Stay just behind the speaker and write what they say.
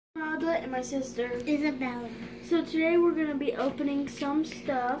Albert, and my sister Isabella. So today we're going to be opening some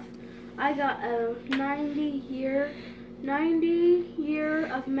stuff. I got a 90 year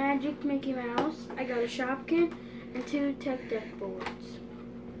of magic Mickey Mouse. I got a Shopkin and 2 tech deck boards.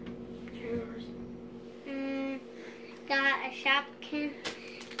 Yours. Got a Shopkin,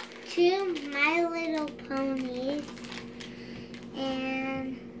 2 My Little Ponies,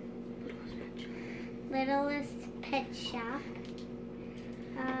 and Littlest Pet Shop,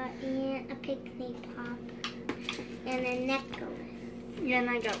 and a picnic pop, and a necklace. Yeah, and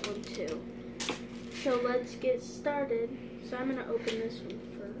I got one too. So let's get started. So I'm going to open this one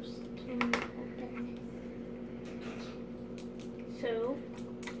first. I'm gonna open So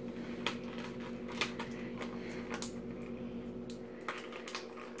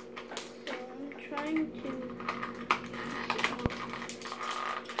I'm trying to.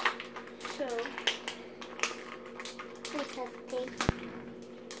 So this.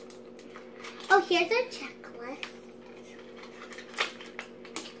 Oh, here's a checklist.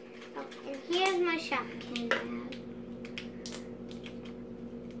 Oh, and here's my Shopkin bag.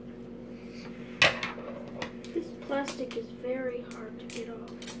 This plastic is very hard to get off.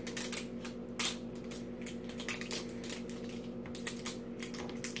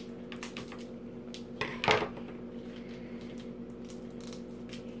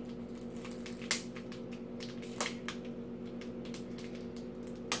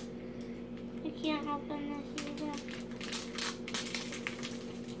 I can't open this either.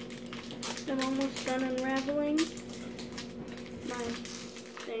 I'm almost done unraveling my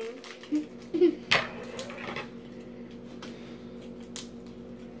thing.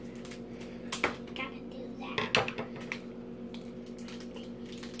 Gotta do that.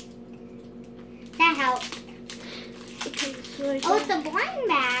 That helped. Okay, so Oh, it's a blind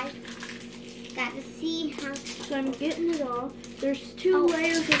bag. Gotta see how. So I'm getting it off. There's 2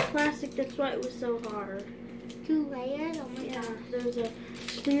 layers of plastic, that's why it was so hard. 2 layers? Oh my Yeah, god. there's a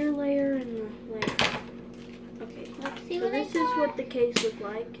clear layer and a layer. Okay, Let's see so what this I is got. what the case looked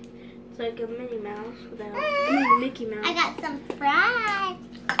like. It's like a Minnie Mouse without, Mickey Mouse. I got some fries.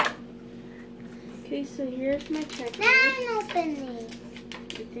 Okay, so here's my checklist. Now I'm opening.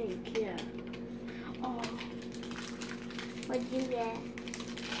 I think, yeah. Oh, What'd you get?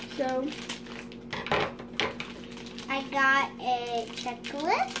 so I got a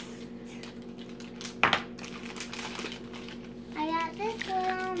checklist. I got this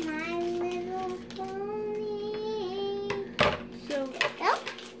little My Little Pony. So Oh,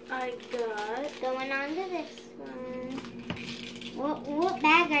 I got, going on to this one. What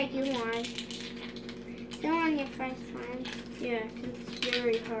bag are you on? Still on your first one. yeah, 'cause it's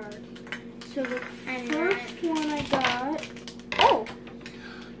very hard. So the I'm first one I got, Oh,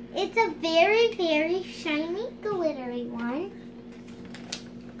 it's a very, very shiny, glittery one.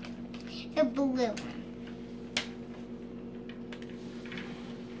 The blue one.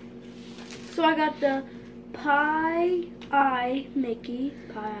 so I got the Pie Eye Mickey.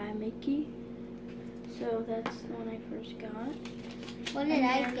 So that's the one I first got. What did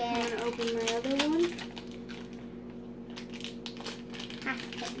I I'm get? gonna open my other one.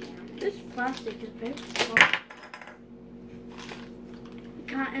 This plastic is very soft. It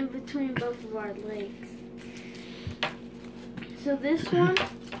got in between both of our legs. So this one I'm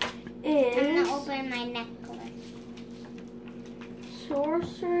is gonna open my necklace.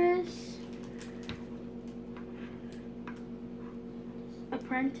 Sorceress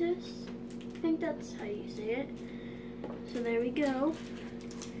Apprentice. I think that's how you say it. So there we go.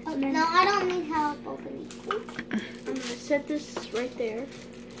 Oh, And then- no, I don't need help opening. I'm gonna set this right there.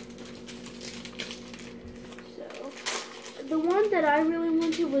 So the one that I really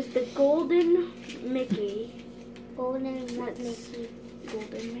wanted was the Golden Mickey. Golden what, That's Mickey?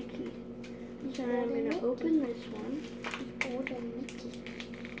 Golden Mickey. So I'm Golden gonna Mickey. open this one. Golden Mickey.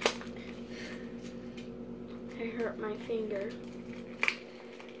 I hurt my finger.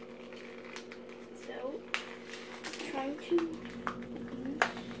 So I'm trying to.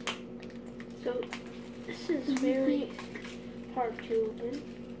 So this is very hard to open.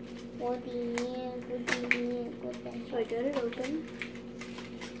 What do you need? What do you need? So I got it open.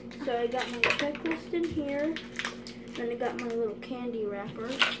 So I got my checklist in here. Then I got my little candy wrapper.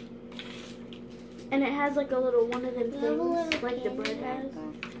 And it has like a little one of them things like the bread has.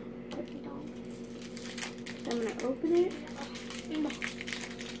 I'm gonna open it.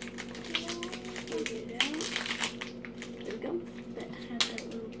 Take it out. There we go. That has that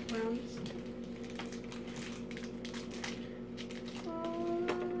little brown stuff.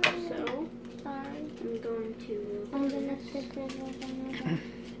 So I'm going to open this.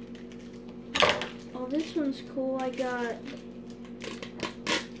 Oh, this one's cool. I got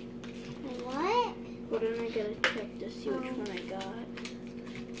hold on, I gotta check to see which one I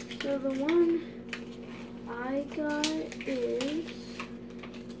got. So the one I got is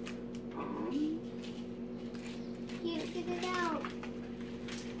You get it out.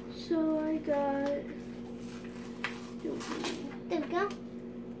 so I got There we go.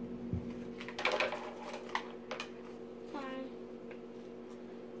 Sorry.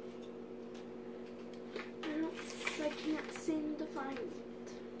 I can't seem to find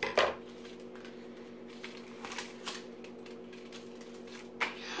it.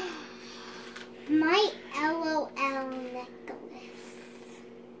 My LOL necklace.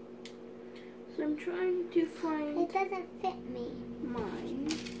 So I'm trying to find It doesn't fit me. mine.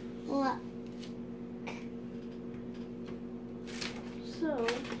 Look. So,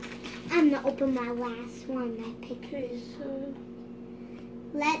 I'm gonna open my last one I picked. okay, so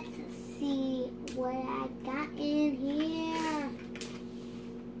Let's see what I got in here.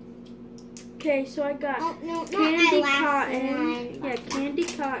 okay, so I got Oh no, not my candy last cotton. one. Yeah, candy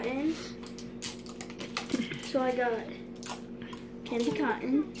cotton. So I got candy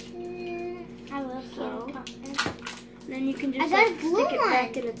cotton. I love So, candy cotton. And then you can just I got like a blue stick it one.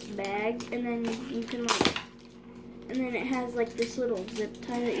 back in its bag, and then you can like, and then it has like this little zip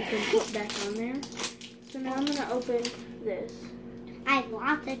tie that you can put back on there. So now I'm gonna open this. I have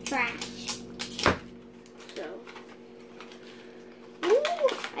lots of trash. So Ooh,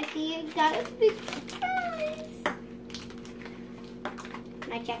 I see you got a big surprise.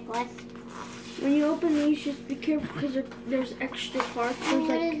 My checklist. when you open these, just be careful because there's extra parts. There's What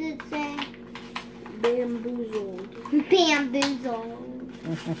like does it say? bamboozled. Bamboozled.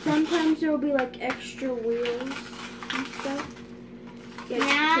 Sometimes there will be like extra wheels and stuff. You gotta be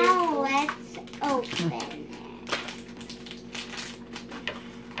Now careful. let's open it.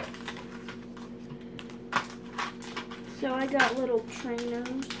 So I got little trainers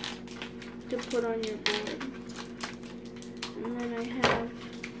to put on your board. And then I have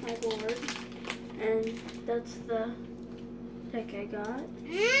my board. And that's the deck I got.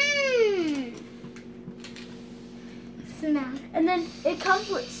 Mmm. Smell. And then it comes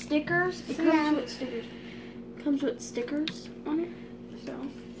with stickers. It Smell. comes with stickers. Comes with stickers on it. So.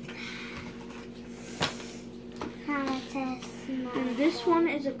 How to smell. And this one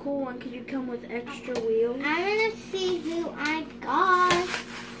is a cool one because you come with extra wheels. I'm gonna see who I got.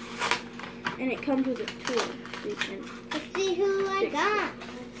 And it comes with a tool. So you can Let's see who I fix got.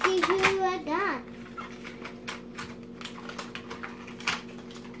 Let's see who I got.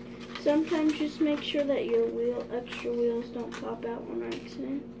 Sometimes just make sure that your extra wheels don't pop out on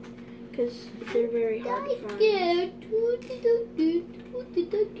accident, because they're very hard to find.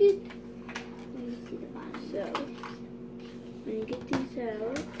 So, when you get these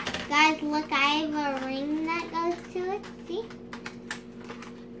out, Guys, look, I have a ring that goes to it. See?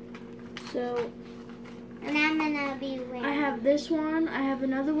 so And I'm gonna be wearing. I have this one, I have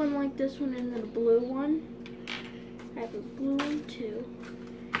another one like this one, and then a blue one. I have a blue one too.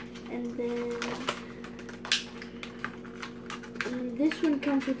 And then this one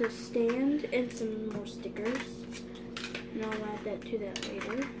comes with a stand and some more stickers. And I'll add that to that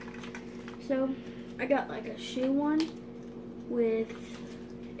later. So I got like a shoe one with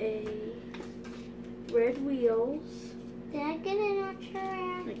a red wheels. Did I get an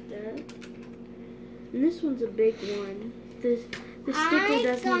extra? Like that. And this one's a big one. The sticker I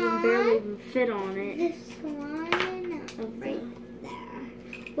doesn't got barely even fit on it. This one Of the- right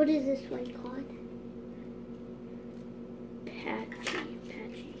there. What is this one called? Patchy.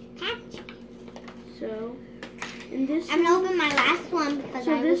 So, and this I'm one, gonna open my last one because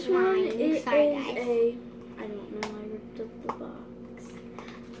so I this was one lying. is Sorry, guys. I don't know, I ripped up the box.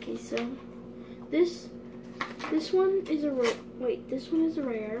 Okay, so this one is a this one is a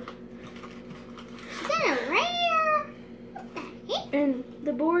rare. Is that a rare? What the heck? And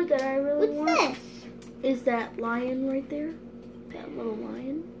the board that I really What's want this? is that lion right there. That little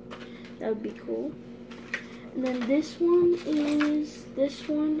lion. That would be cool. And then this one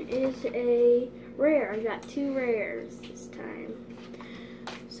is a rare. I got 2 rares this time.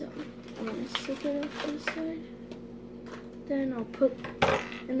 So I'm gonna slip it off to the side. Then I'll put,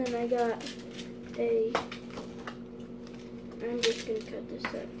 and then I got I'm just gonna cut this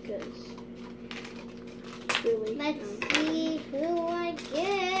up because really. Let's see who I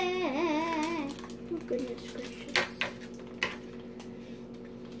get. Oh goodness gracious.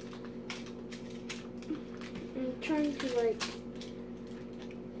 I'm trying to like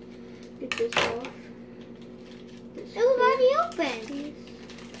get this off. This It was already open. piece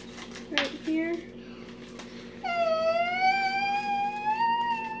right here.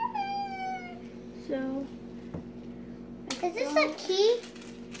 So Is this a key?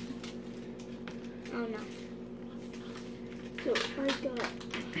 no. So I got.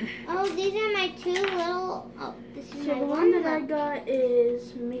 Oh, these are my two little. Oh, this is So my the one that I got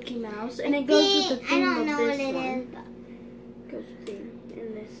is Mickey Mouse, and it goes with the theme of this one. I don't know what it is. Goes with the theme,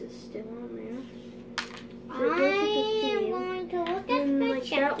 and this is still on there. So I it goes with the am theme. going to look at And my like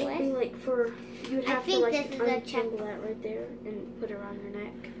that would be checklist. like for you would I have to think like this is a untangle that right there and put it around your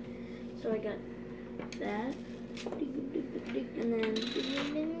neck. So I got that, and then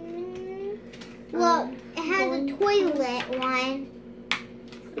Well, it has a toilet one.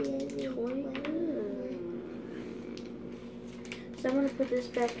 toilet. So I'm gonna put this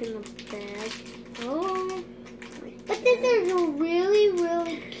back in the bag. Oh, Like but this that. is a really,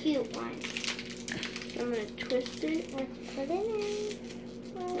 really cute one. So I'm gonna twist it. Let's put it in.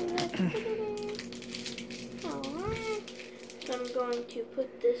 Let's put it in. Alright. So I'm going to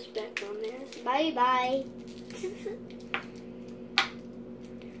put this back on there. Bye bye.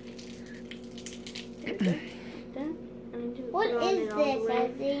 There we go. Like that. And I didn't What put it on is it all the this,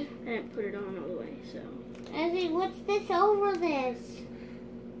 way. Ezzie? I didn't put it on all the way, so Ezzie, what's this over this?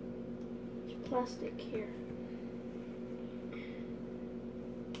 it's plastic here.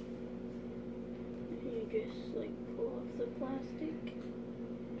 You just like pull off the plastic.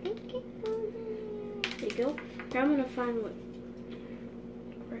 There you go. Now I'm gonna find what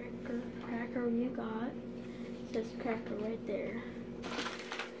cracker you got. It says cracker right there.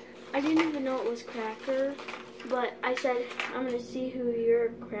 I didn't even know it was cracker, but I said I'm gonna see who your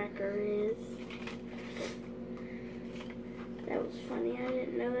cracker is. That was funny. I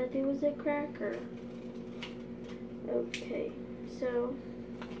didn't know that it was a cracker. Okay, so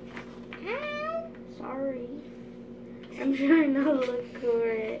sorry. I'm trying to look for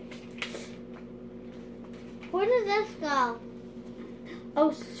it. Where does this go?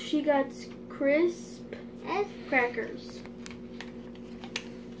 Oh, she got crisp This? crackers.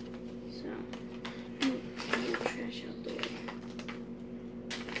 So, move the trash out the way.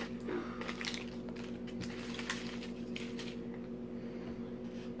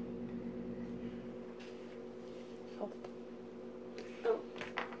 Oh.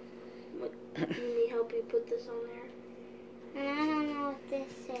 What, you need help you put this on there? I don't know what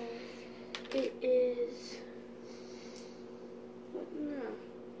this is. It is. What? No.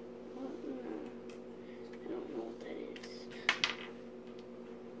 What? No. I don't know what that is.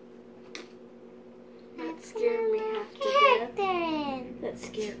 That scared me half to death. That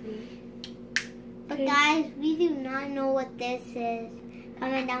scared me. But Okay. guys, we do not know what this is.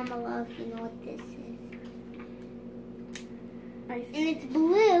 Comment down below if you know what this is. And it's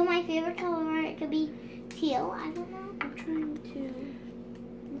blue, my favorite color. It could be teal. I don't know. I'm trying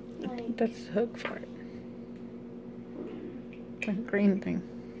to. Like. That's the hook for it. The green thing.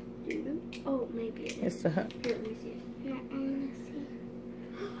 Oh, maybe it is. It's the hook. Here, let me see it. No, I want to see.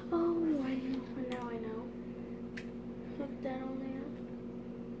 Oh, I know. Now I know. Put that on there.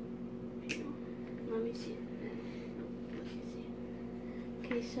 Here. Let me see it. Let me see it.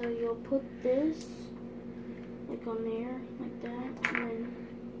 Okay, so you'll put this like on there, like that, and then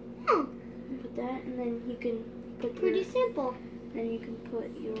Oh, put that, and then you can put pretty your, simple. then you can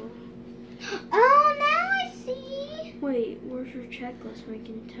put your. Oh, now I see. Wait, where's your checklist? We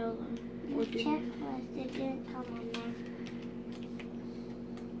can tell them. What do you? Checklist. It didn't come on there.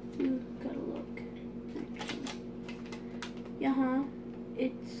 Gotta look. Yeah,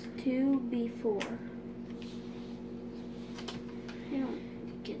 it's 2B4. I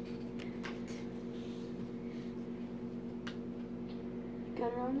don't get that. Got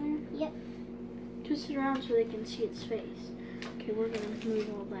it on there? Yep. Twist it around so they can see its face. Okay, we're gonna move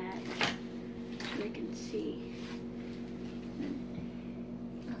all that so they can see.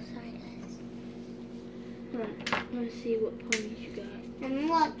 Oh, sorry, guys. Right, I'm gonna see what ponies you got. And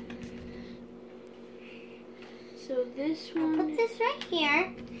look, So this I'll one. put this right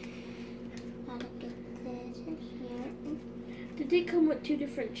here. Gotta get this in here. Did they come with two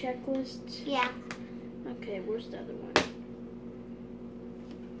different checklists? Yeah. Okay, where's the other one?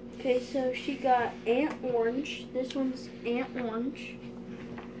 Okay, so she got Ant Orange. This one's Ant Orange.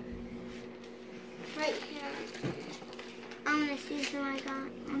 Right here. I'm gonna see who I got.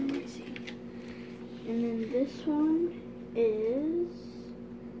 Let me see. And then this one is,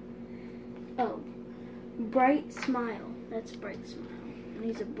 oh, Bright Smile. That's Bright Smile. And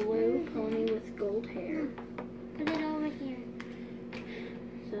he's a blue pony with gold hair. Put it over here.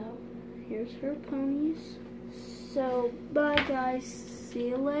 So here's her ponies. So bye guys. See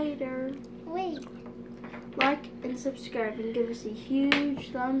you later. Wait. Like and subscribe and give us a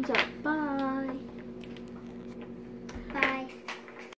huge thumbs up. Bye.